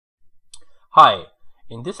Hi,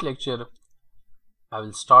 in this lecture I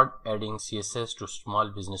will start adding CSS to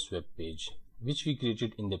small business web page which we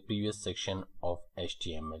created in the previous section of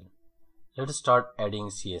HTML. Let us start adding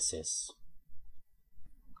CSS.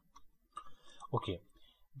 Okay,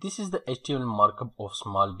 this is the HTML markup of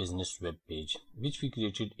small business web page which we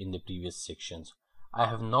created in the previous sections. I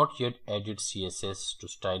have not yet added CSS to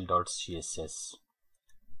style.css.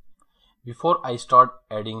 Before I start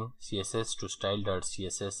adding CSS to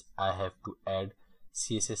style.css, I have to add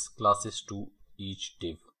CSS classes to each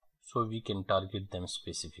div so we can target them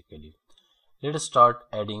specifically. Let us start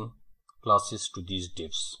adding classes to these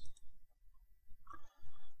divs.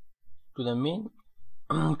 To the main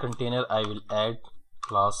container, I will add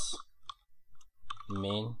class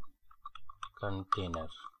main container.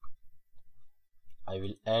 I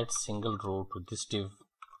will add single row to this div,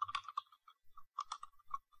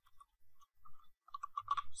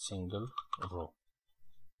 single row,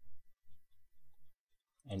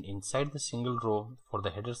 and inside the single row for the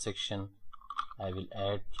header section I will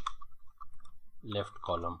add left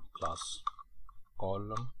column class,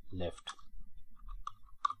 column left,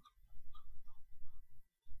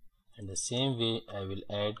 and the same way I will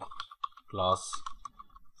add class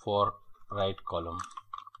for right column.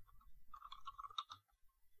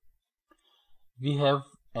 We have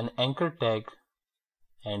an anchor tag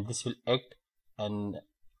and this will act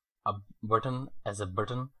a button as a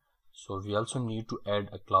button, so we also need to add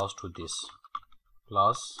a class to this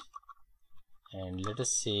class, and let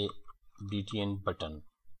us say btn button.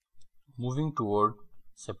 Moving toward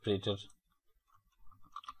separator,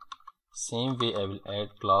 same way I will add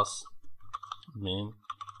class main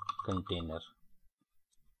container,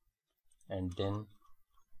 and then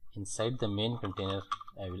inside the main container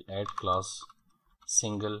I will add class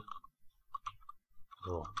single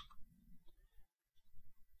row.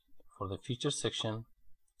 For the feature section,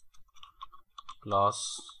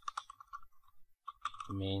 class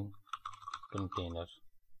main container,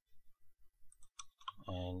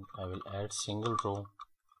 and I will add single row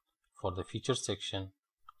for the feature section,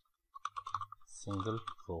 single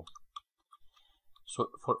row. So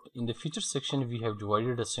in the feature section we have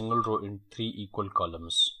divided a single row in 3 equal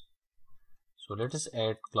columns. So let us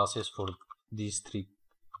add classes for these 3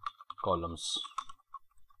 columns.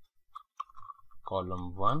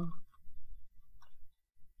 Column 1,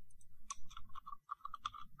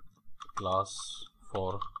 class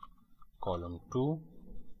for column 2,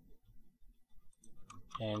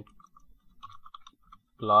 and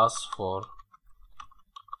class for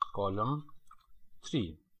column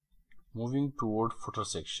 3. Moving toward footer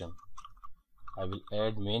section, I will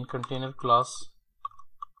add main container class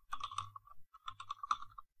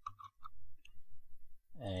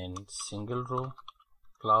and single row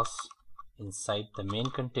class inside the main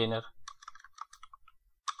container,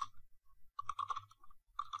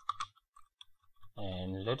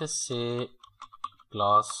 and let us say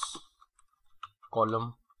class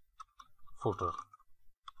column footer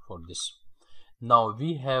for this. Now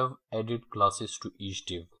we have added classes to each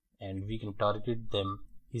div and we can target them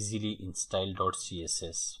easily in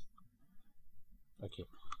style.css. Okay,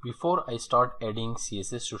 before I start adding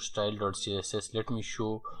CSS to style.css, let me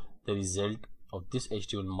show the result of this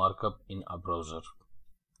HTML markup in a browser.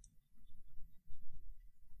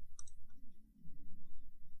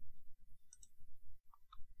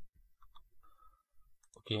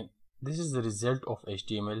 Okay, this is the result of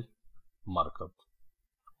HTML markup.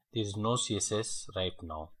 There is no CSS right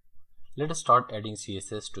now. Let us start adding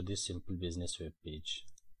CSS to this simple business web page.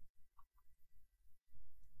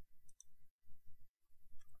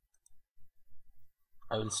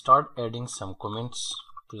 I will start adding some comments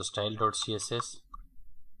to the style.css.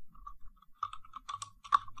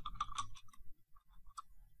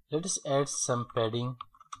 Let us add some padding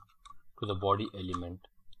to the body element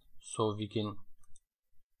so we can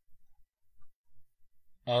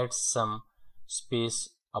add some space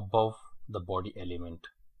above the body element.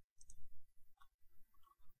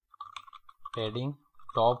 Padding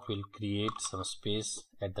top will create some space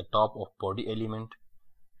at the top of body element.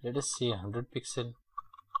 Let us say 100 pixel.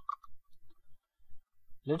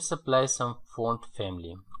 Let's apply some font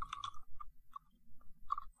family.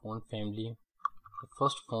 Font family. The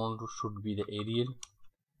first font should be the Arial,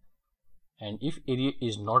 and if Arial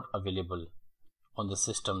is not available on the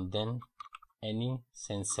system, then any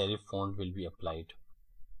sans serif font will be applied.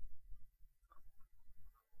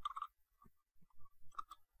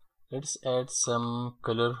 Let's add some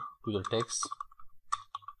color to the text,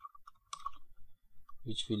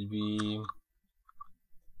 which will be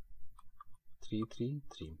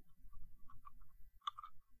 333.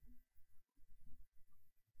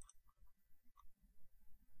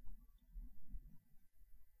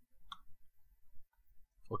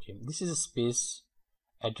 Okay, this is a space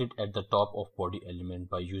added at the top of body element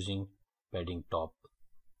by using padding top.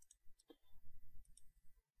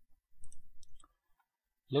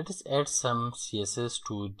 Let us add some CSS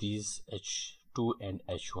to these H2 and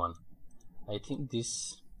H1. I think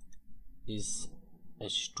this is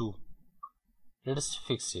H2. Let us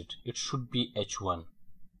fix it. It should be H1.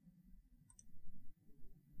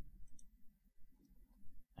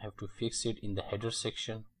 I have to fix it in the header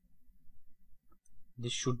section.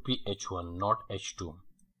 This should be H1, not H2.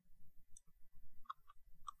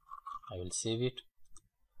 I will save it.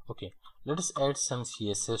 Okay, let us add some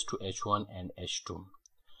CSS to H1 and H2.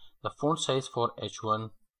 The font size for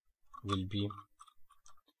H1 will be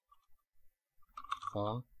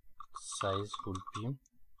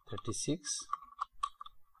 36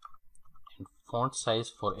 and font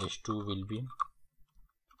size for H2 will be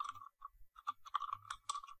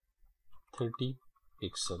 30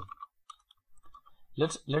 pixel.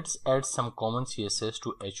 Let's add some common CSS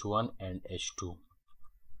to H1 and H2,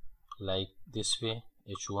 like this way,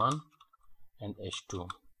 H1 and H2.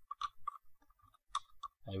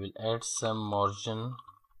 I will add some margin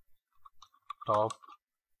top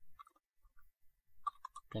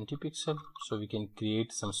 20 pixel, so we can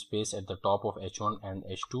create some space at the top of H1 and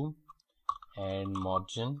H2, and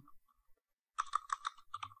margin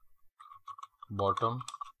bottom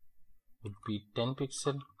would be 10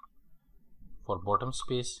 pixel for bottom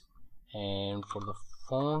space, and for the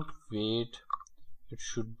font weight it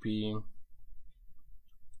should be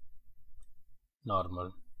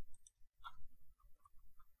normal.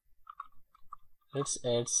 Let's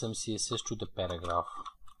add some CSS to the paragraph.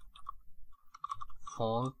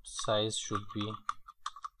 Font size should be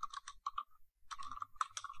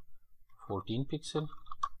 14 pixel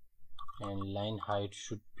and line height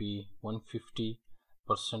should be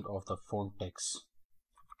 150% of the font text,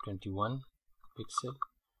 21 pixel.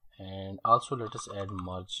 And also let us add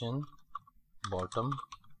margin bottom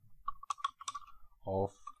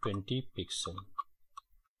of 20 pixel.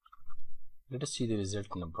 Let us see the result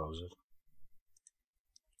in the browser.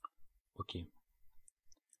 Okay,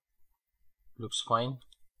 looks fine.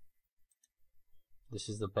 This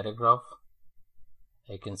is the paragraph.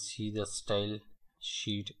 I can see the style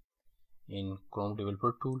sheet in Chrome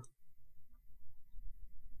Developer Tool.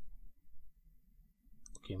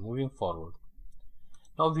 Okay, moving forward.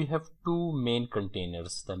 Now we have two main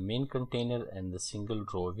containers, the main container and the single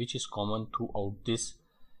row, which is common throughout this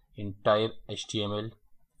entire HTML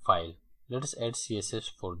file. Let us add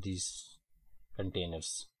CSS for these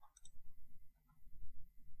containers.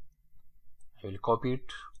 I will copy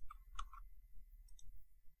it,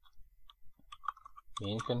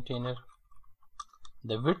 main container.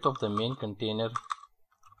 The width of the main container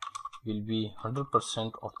will be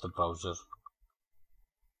 100% of the browser,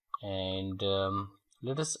 and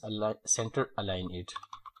let us center align it.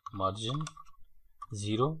 Margin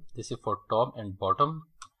 0, this is for top and bottom,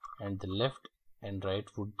 and the left and right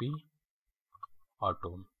would be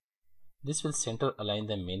auto. This will center align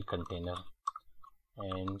the main container,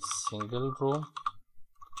 and single row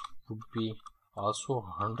would be also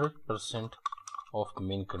 100% of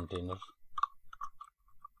main container.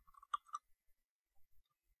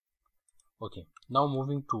 Okay, now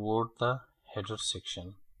moving toward the header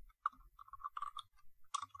section.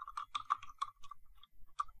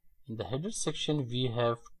 In the header section we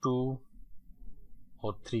have 2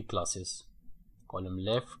 or 3 classes: column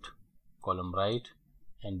left, column right,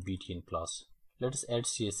 and btn class. Let us add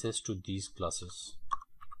CSS to these classes.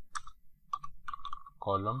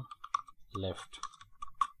 Column left.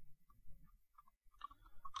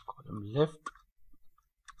 Column left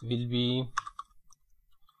will be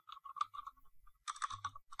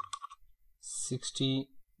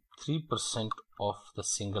 63% of the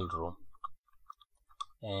single row,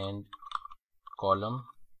 and column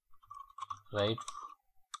right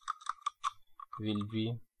will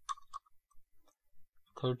be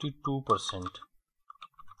 32%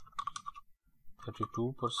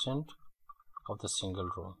 of the single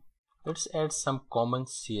row. Let's add some common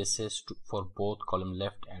CSS for both column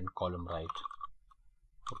left and column right.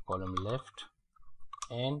 For column left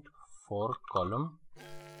and for column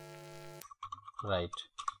right.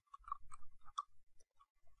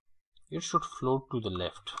 It should float to the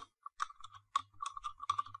left.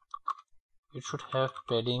 It should have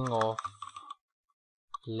padding of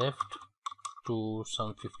left to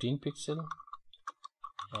some 15 pixel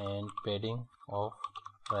and padding of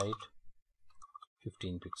right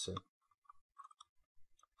 15 pixel.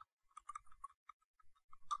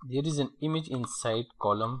 There is an image inside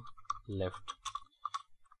column left.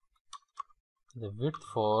 The width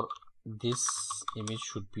for this image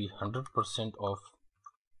should be 100% of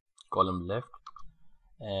column left,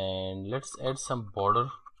 and let's add some border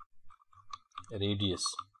radius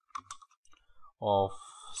of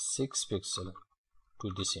 6 pixel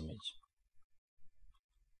to this image.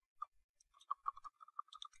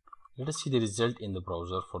 Let us see the result in the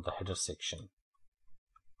browser for the header section.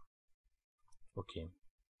 Okay,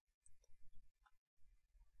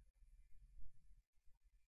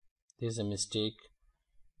 there is a mistake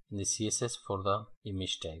in the CSS for the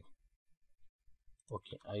image tag.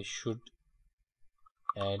 Okay, I should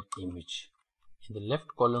add image. In the left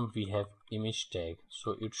column we have image tag,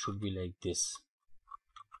 so it should be like this.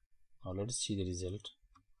 Now let us see the result.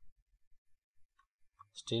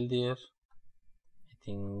 Still there. I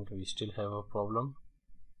think we still have a problem.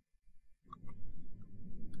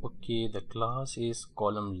 Okay, the class is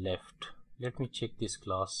column left. Let me check this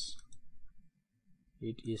class.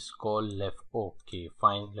 It is called left. Okay,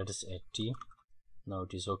 fine. Let us add T. Now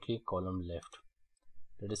it is okay. Column left.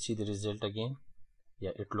 Let us see the result again.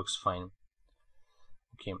 Yeah, it looks fine.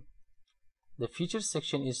 Okay, the feature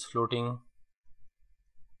section is floating,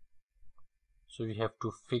 so we have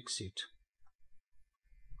to fix it.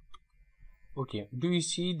 Okay, do you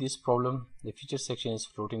see this problem? The feature section is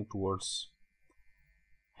floating towards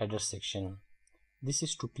header section. This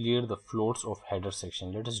is to clear the floats of header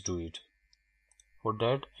section. Let us do it. For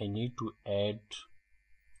that I need to add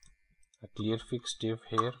a clear fix div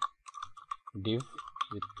here, div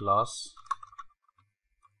with class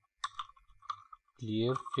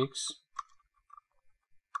clear fix,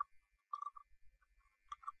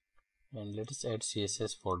 and let us add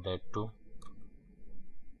CSS for that too.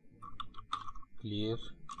 Clear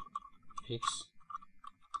fix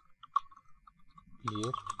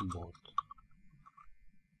clear both.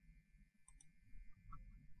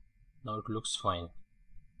 Now it looks fine.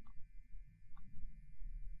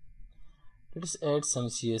 Let us add some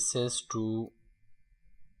CSS to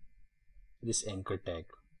this anchor tag.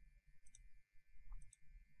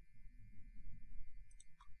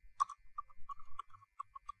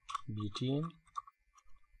 btn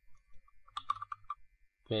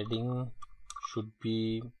padding should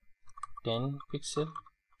be 10 pixel,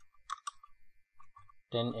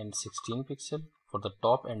 10 and 16 pixel. For the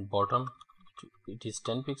top and bottom it is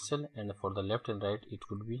 10 pixel, and for the left and right it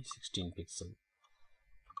would be 16 pixel,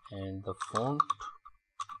 and the font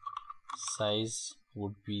size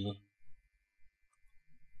would be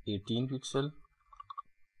 18 pixel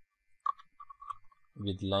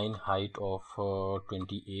with line height of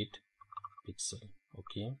 28 pixel.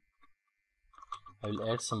 Okay, I will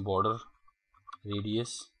add some border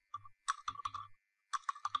radius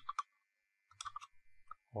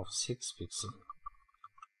of 6 pixel.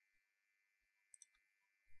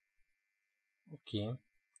 Okay,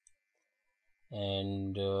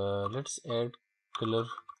 and let's add color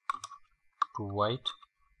to white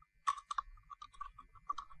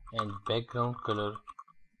and background color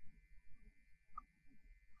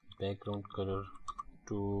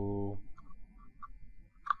to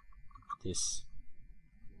this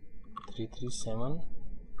 337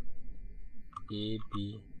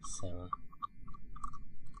 AB7.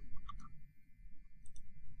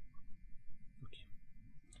 Okay,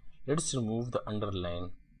 let's remove the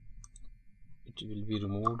underline. It will be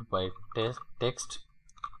removed by text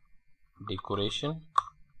decoration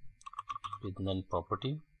with none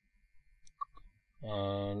property,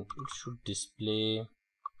 and it should display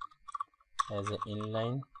as an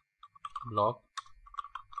inline block,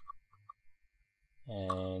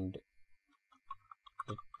 and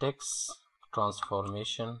the text transform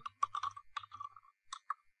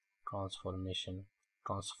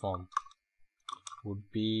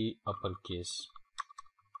would be uppercase.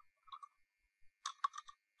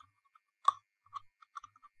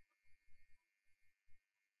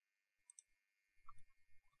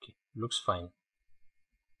 Okay, looks fine.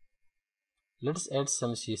 Let's add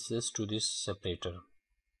some CSS to this separator.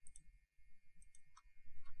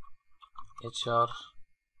 HR,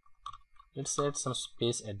 let's add some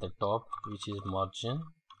space at the top, which is margin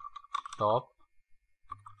top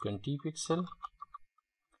 20 pixel,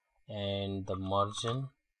 and the margin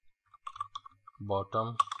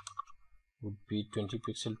bottom would be 20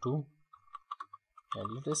 pixel too,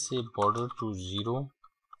 and let us say border to 0,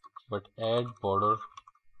 but add border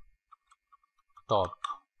top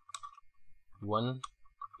 1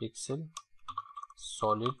 pixel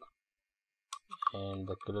solid, and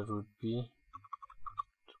the color would be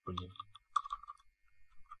triple E.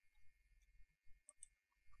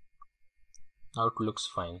 Now it looks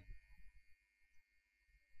fine.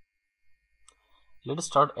 Let us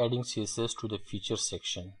start adding CSS to the feature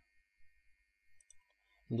section.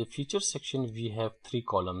 In the feature section we have 3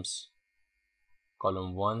 columns.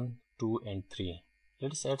 column 1, 2 and 3.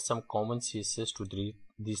 Let us add some common CSS to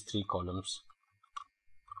these three columns.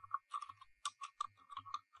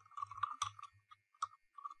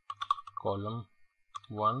 Column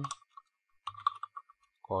 1,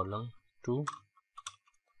 column 2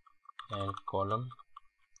 and column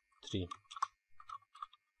 3.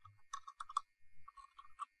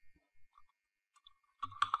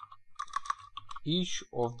 Each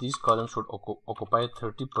of these columns should occupy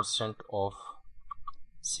 30% of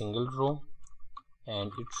single row,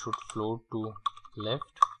 and it should flow to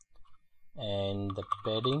left, and the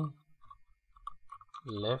padding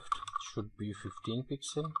left should be 15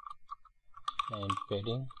 pixel and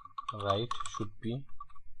padding right should be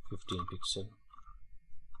 15 pixel.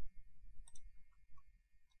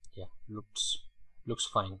 Yeah, looks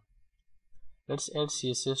fine. Let's add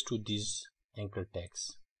CSS to these anchor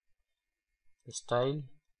tags. The style,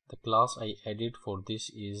 the class I added for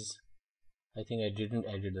this is, I think I didn't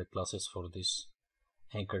add the classes for this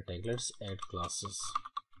anchor tag. Let's add classes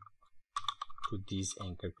to these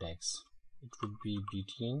anchor tags. It would be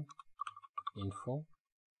btn info.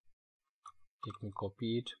 Let me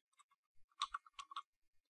copy it.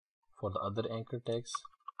 For the other anchor tags,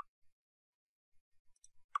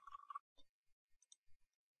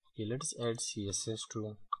 okay, let's add CSS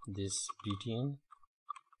to this btn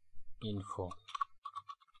info.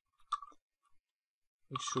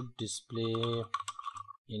 It should display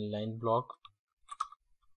inline block.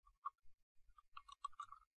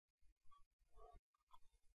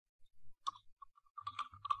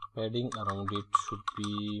 Padding around it should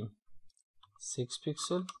be 6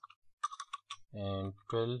 pixel and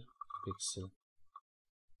 12 pixel,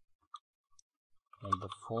 and the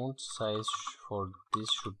font size for this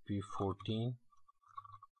should be 14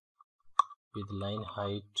 with line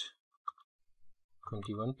height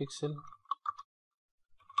 21 pixel,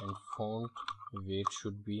 and font weight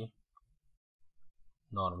should be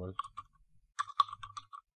normal.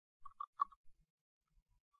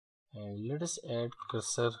 And let us add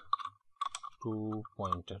cursor to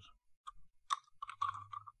pointer,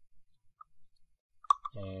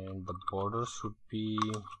 and the border should be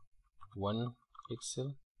 1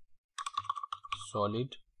 pixel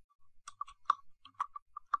solid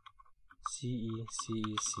CE,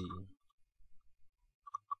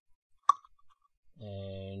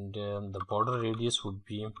 and the border radius would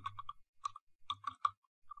be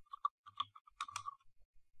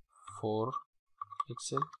 4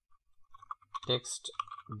 pixel. Text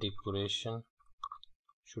decoration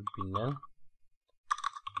should be none,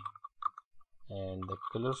 and the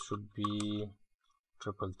color should be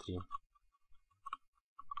 333.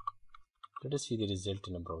 Let us see the result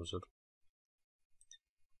in a browser.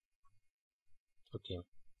 Okay,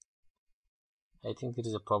 I think there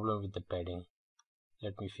is a problem with the padding.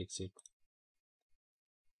 Let me fix it.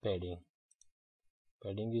 Padding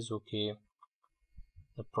is okay.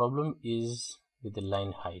 The problem is with the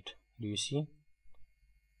line height. Do you see?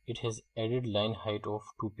 It has added line height of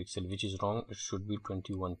 2 pixel, which is wrong. It should be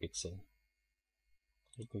 21 pixel.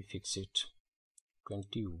 Let me fix it.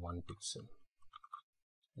 21 pixel.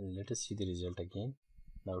 And let us see the result again.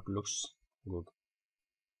 Now it looks good.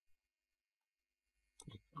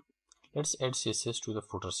 Let's add CSS to the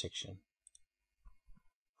footer section.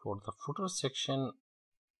 For the footer section,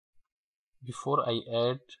 before I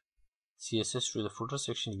add CSS to the footer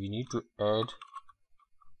section, we need to add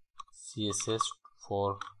CSS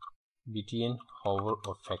for btn hover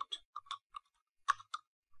effect.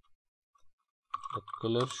 The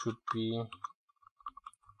color should be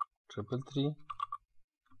 333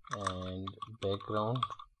 and background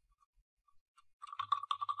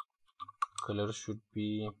color should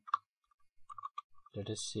be, let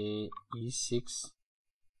us say, E6,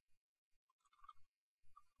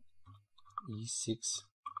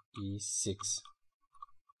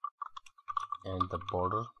 and the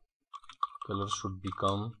border color should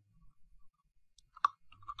become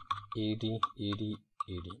 80.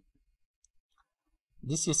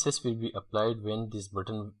 This CSS will be applied when this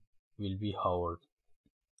button will be hovered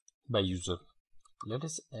by user. Let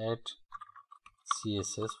us add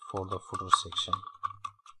CSS for the footer section.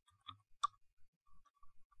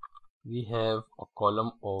 We have a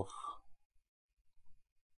column of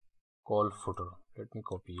call footer. Let me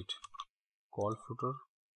copy it. Call footer,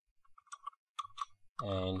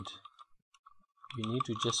 and we need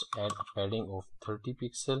to just add a padding of 30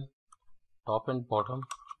 pixel top and bottom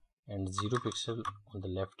and 0 pixel on the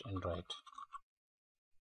left and right.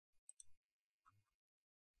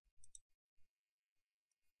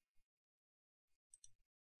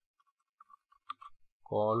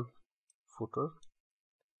 Call footer.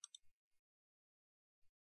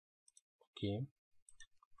 Okay,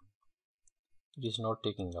 It is not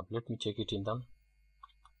taking up. Let me check it in the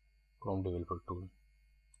Chrome Developer tool.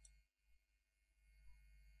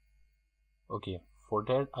 Okay, for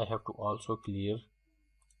that I have to also clear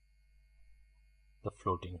the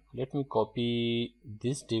floating. Let me copy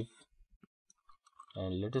this div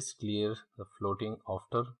and let us clear the floating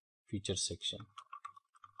after feature section,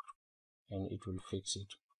 and it will fix it.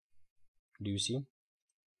 Do you see?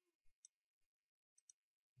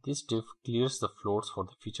 This div clears the floats for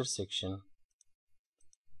the feature section,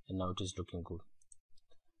 and now it is looking good.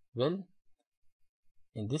 Well,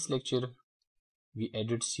 in this lecture we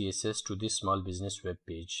added CSS to this small business web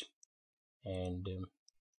page, and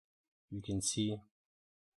you can see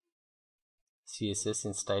CSS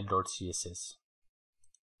in style.css.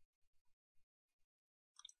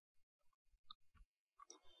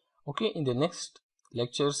 Okay, in the next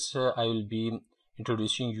lectures I will be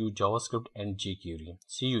introducing you JavaScript and jQuery.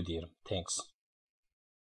 See you there. Thanks.